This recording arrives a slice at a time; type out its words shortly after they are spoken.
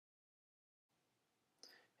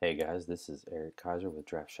Hey guys, this is Eric Kaiser with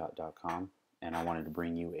draftshot.com, and I wanted to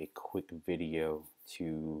bring you a quick video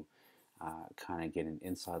to kind of get an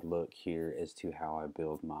inside look here as to how I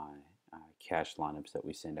build my cash lineups that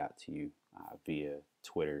we send out to you via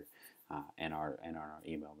Twitter and our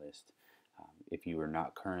email list. If you are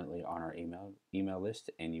not currently on our email list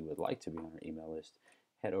and you would like to be on our email list,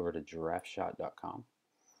 head over to draftshot.com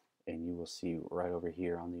and you will see right over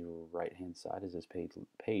here on the right hand side as this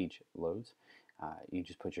page loads. You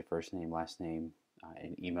just put your first name, last name,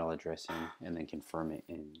 and email address in, and then confirm it,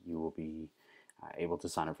 and you will be able to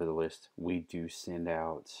sign up for the list. We do send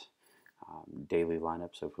out daily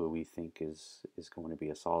lineups of who we think is going to be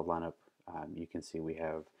a solid lineup. You can see we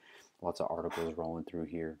have lots of articles rolling through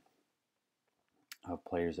here of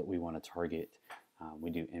players that we want to target. We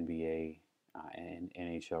do NBA and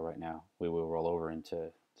NHL right now. We will roll over into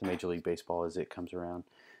Major League Baseball as it comes around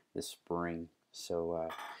this spring. So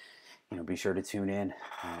be sure to tune in.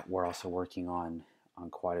 We're also working on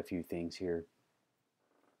quite a few things here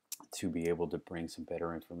to be able to bring some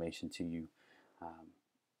better information to you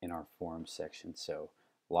in our forum section. So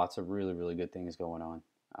lots of really good things going on.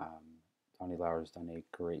 Tony Lauer's done a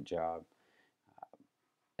great job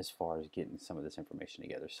as far as getting some of this information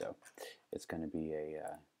together. So it's going to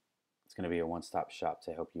be a one-stop shop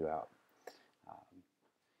to help you out.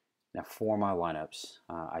 Now for my lineups,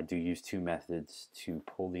 I do use two methods to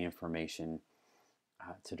pull the information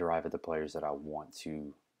to derive at the players that I want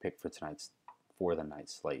to pick for the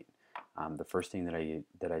night's slate. The first thing that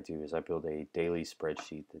I do is I build a daily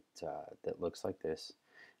spreadsheet that looks like this.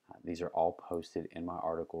 These are all posted in my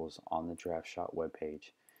articles on the Draft Shot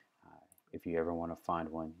webpage. If you ever want to find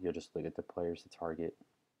one, you'll just look at the players to target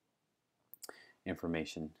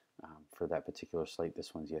information for that particular slate.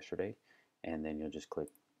 This one's yesterday, and then you'll just click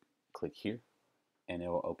here, and it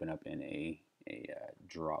will open up in a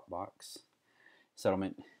Dropbox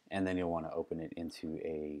settlement, and then you'll want to open it into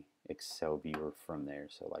a Excel viewer from there.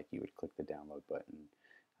 So like you would click the download button.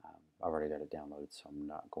 I've already got it downloaded, so I'm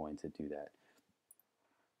not going to do that.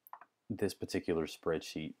 This particular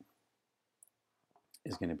spreadsheet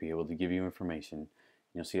is going to be able to give you information.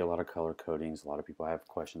 You'll see a lot of color codings. A lot of people have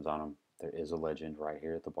questions on them. There is a legend right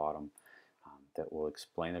here at the bottom that will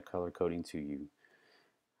explain the color coding to you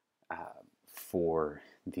for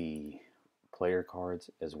the player cards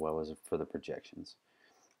as well as for the projections.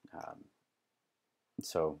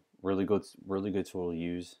 So really good tool to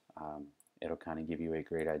use. It'll kind of give you a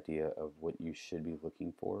great idea of what you should be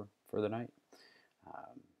looking for the night,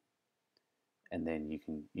 and then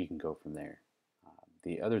you can go from there.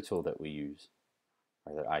 The other tool that we use,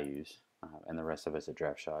 or that I use, and the rest of us at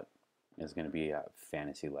Draft Shot, is going to be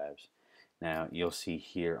Fantasy Labs. Now you'll see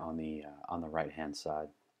here on the right hand side,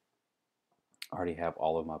 I already have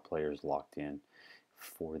all of my players locked in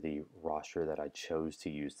for the roster that I chose to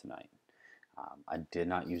use tonight. I did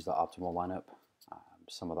not use the optimal lineup.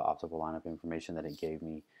 Some of the optimal lineup information that it gave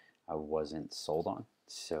me, I wasn't sold on,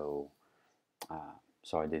 so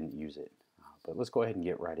I didn't use it. But let's go ahead and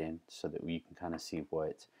get right in so that we can kind of see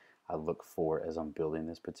what I look for as I'm building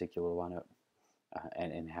this particular lineup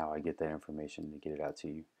and how I get that information to get it out to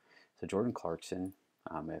you. So Jordan Clarkson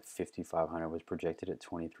at 5,500 was projected at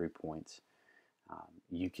 23 points.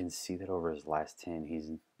 You can see that over his last 10,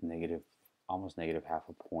 he's almost negative half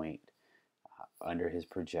a point under his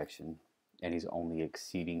projection, and he's only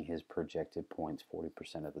exceeding his projected points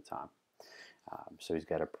 40% of the time. So he's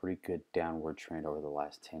got a pretty good downward trend over the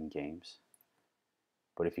last 10 games.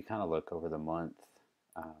 But if you kind of look over the month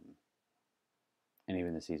and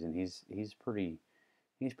even the season, he's pretty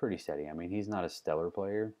steady. I mean, he's not a stellar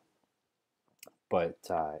player, but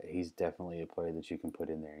he's definitely a player that you can put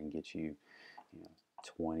in there and get you,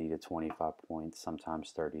 20 to 25 points,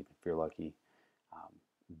 sometimes 30 if you're lucky.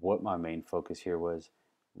 What my main focus here was,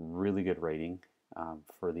 really good rating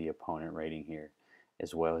for the opponent rating here,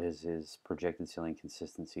 as well as his projected ceiling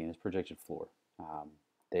consistency and his projected floor.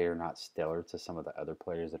 They are not stellar to some of the other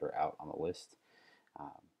players that are out on the list,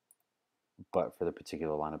 but for the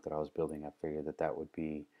particular lineup that I was building, I figured that would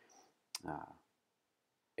be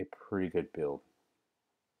a pretty good build.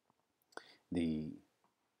 The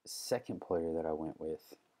second player that I went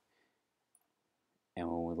with, and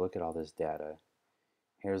when we look at all this data,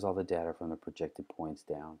 here's all the data from the projected points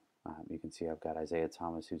down. You can see I've got Isaiah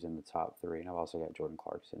Thomas, who's in the top 3, and I've also got Jordan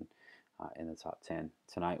Clarkson in the top 10.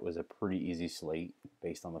 Tonight was a pretty easy slate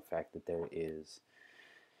based on the fact that there is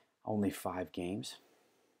only 5 games.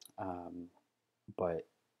 But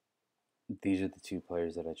these are the 2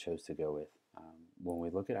 players that I chose to go with. When we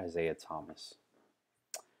look at Isaiah Thomas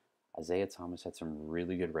had some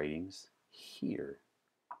really good ratings here,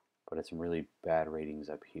 but had some really bad ratings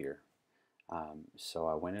up here. So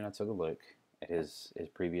I went and I took a look at his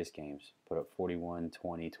previous games. Put up 41,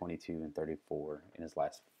 20, 22, and 34 in his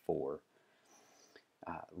last four.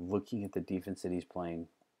 Looking at the defense that he's playing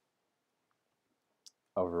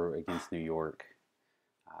over against New York,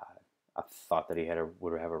 I thought that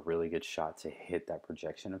would have a really good shot to hit that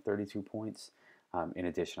projection of 32 points. In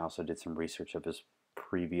addition, I also did some research of his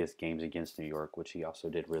previous games against New York, which he also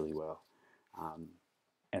did really well.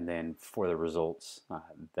 And then for the results,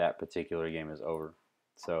 that particular game is over.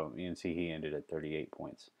 So you can see he ended at 38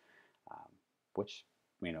 points, which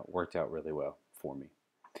worked out really well for me.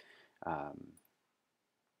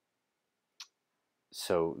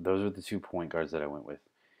 So those are the 2 point guards that I went with.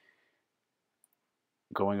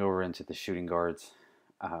 Going over into the shooting guards,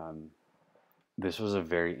 this was a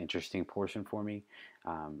very interesting portion for me.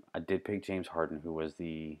 I did pick James Harden, who was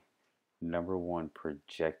the #1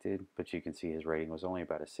 projected, but you can see his rating was only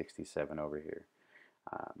about a 67 over here.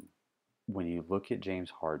 When you look at James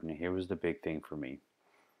Harden, here was the big thing for me.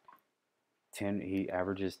 He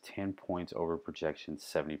averages 10 points over projection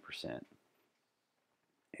 70%.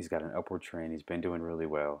 He's got an upward trend. He's been doing really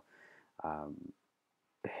well.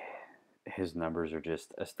 His numbers are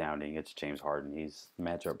just astounding. It's James Harden. He's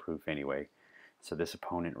matchup proof anyway. So this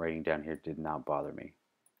opponent rating down here did not bother me.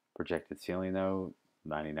 Projected ceiling though,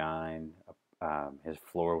 99. His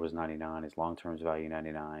floor was 99. His long-term value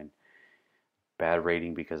 99. Bad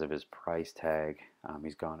rating because of his price tag.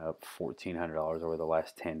 He's gone up $1,400 over the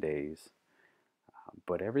last 10 days.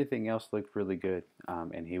 But everything else looked really good.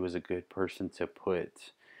 And he was a good person to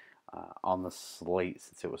put on the slate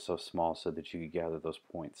since it was so small so that you could gather those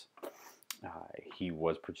points. He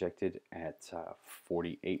was projected at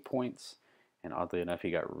 48 points. And oddly enough,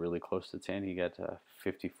 he got really close to 10. He got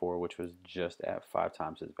 54, which was just at 5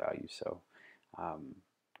 times his value. So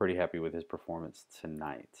pretty happy with his performance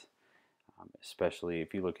tonight, especially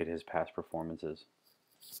if you look at his past performances.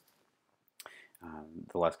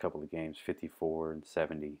 The last couple of games, 54 and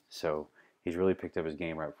 70. So he's really picked up his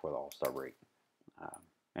game right before the All-Star break.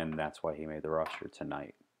 And that's why he made the roster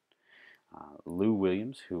tonight. Lou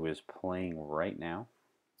Williams, who is playing right now,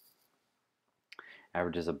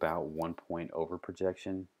 averages about 1 point over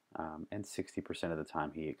projection, and 60% of the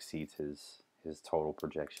time he exceeds his total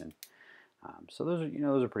projection. So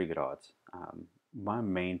those are pretty good odds. My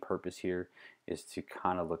main purpose here is to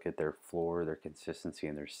kind of look at their floor, their consistency,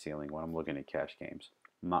 and their ceiling when I'm looking at cash games.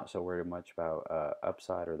 I'm not so worried much about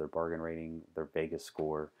upside or their bargain rating, their Vegas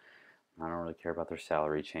score. I don't really care about their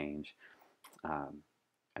salary change.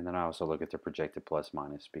 And then I also look at their projected plus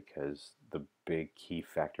minus because the big key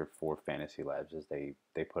factor for Fantasy Labs is they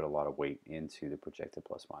put a lot of weight into the projected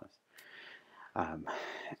plus minus.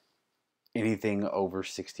 Anything over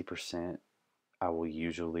 60%, I will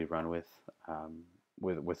usually run with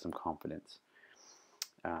some confidence.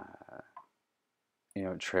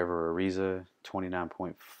 Trevor Ariza,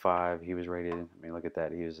 29.5. He was rated. I mean, look at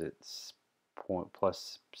that. He was at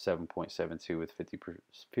plus 7.72 with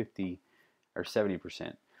 50 or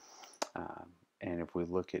 70%. And if we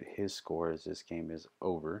look at his score as this game is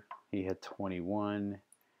over, he had 21,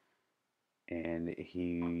 and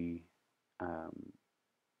he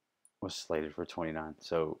was slated for 29.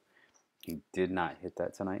 So he did not hit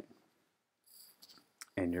that tonight.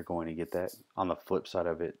 And you're going to get that. On the flip side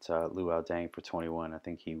of it, Luau Deng for 21, I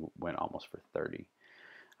think he went almost for 30.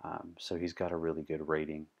 So he's got a really good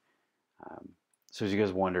rating. So as you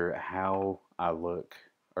guys wonder how I look,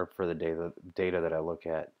 or for the data that I look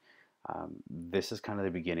at, this is kind of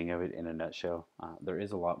the beginning of it in a nutshell. There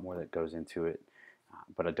is a lot more that goes into it,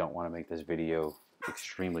 but I don't want to make this video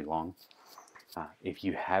extremely long. If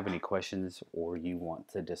you have any questions or you want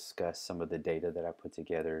to discuss some of the data that I put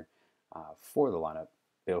together for the lineup,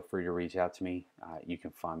 feel free to reach out to me. You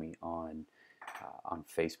can find me on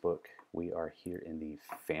Facebook. We are here in the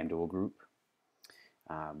FanDuel group.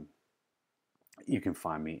 You can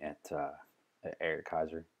find me at Eric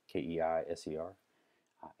Kaiser, Keiser.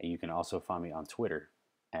 And you can also find me on Twitter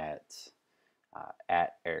at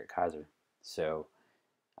Eric Kaiser. So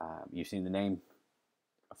you've seen the name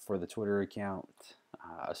for the Twitter account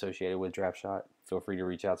associated with DraftShot. Feel free to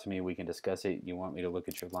reach out to me. We can discuss it. You want me to look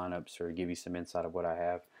at your lineups or give you some insight of what I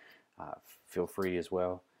have, feel free as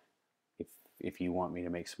well. If you want me to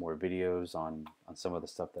make some more videos on some of the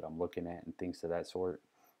stuff that I'm looking at and things of that sort,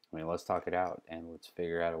 I mean, let's talk it out and let's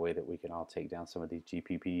figure out a way that we can all take down some of these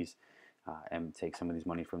GPPs and take some of these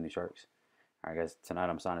money from the Sharks. All right, guys, tonight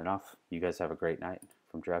I'm signing off. You guys have a great night.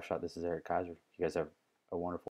 From DraftShot, this is Eric Kaiser. You guys have a wonderful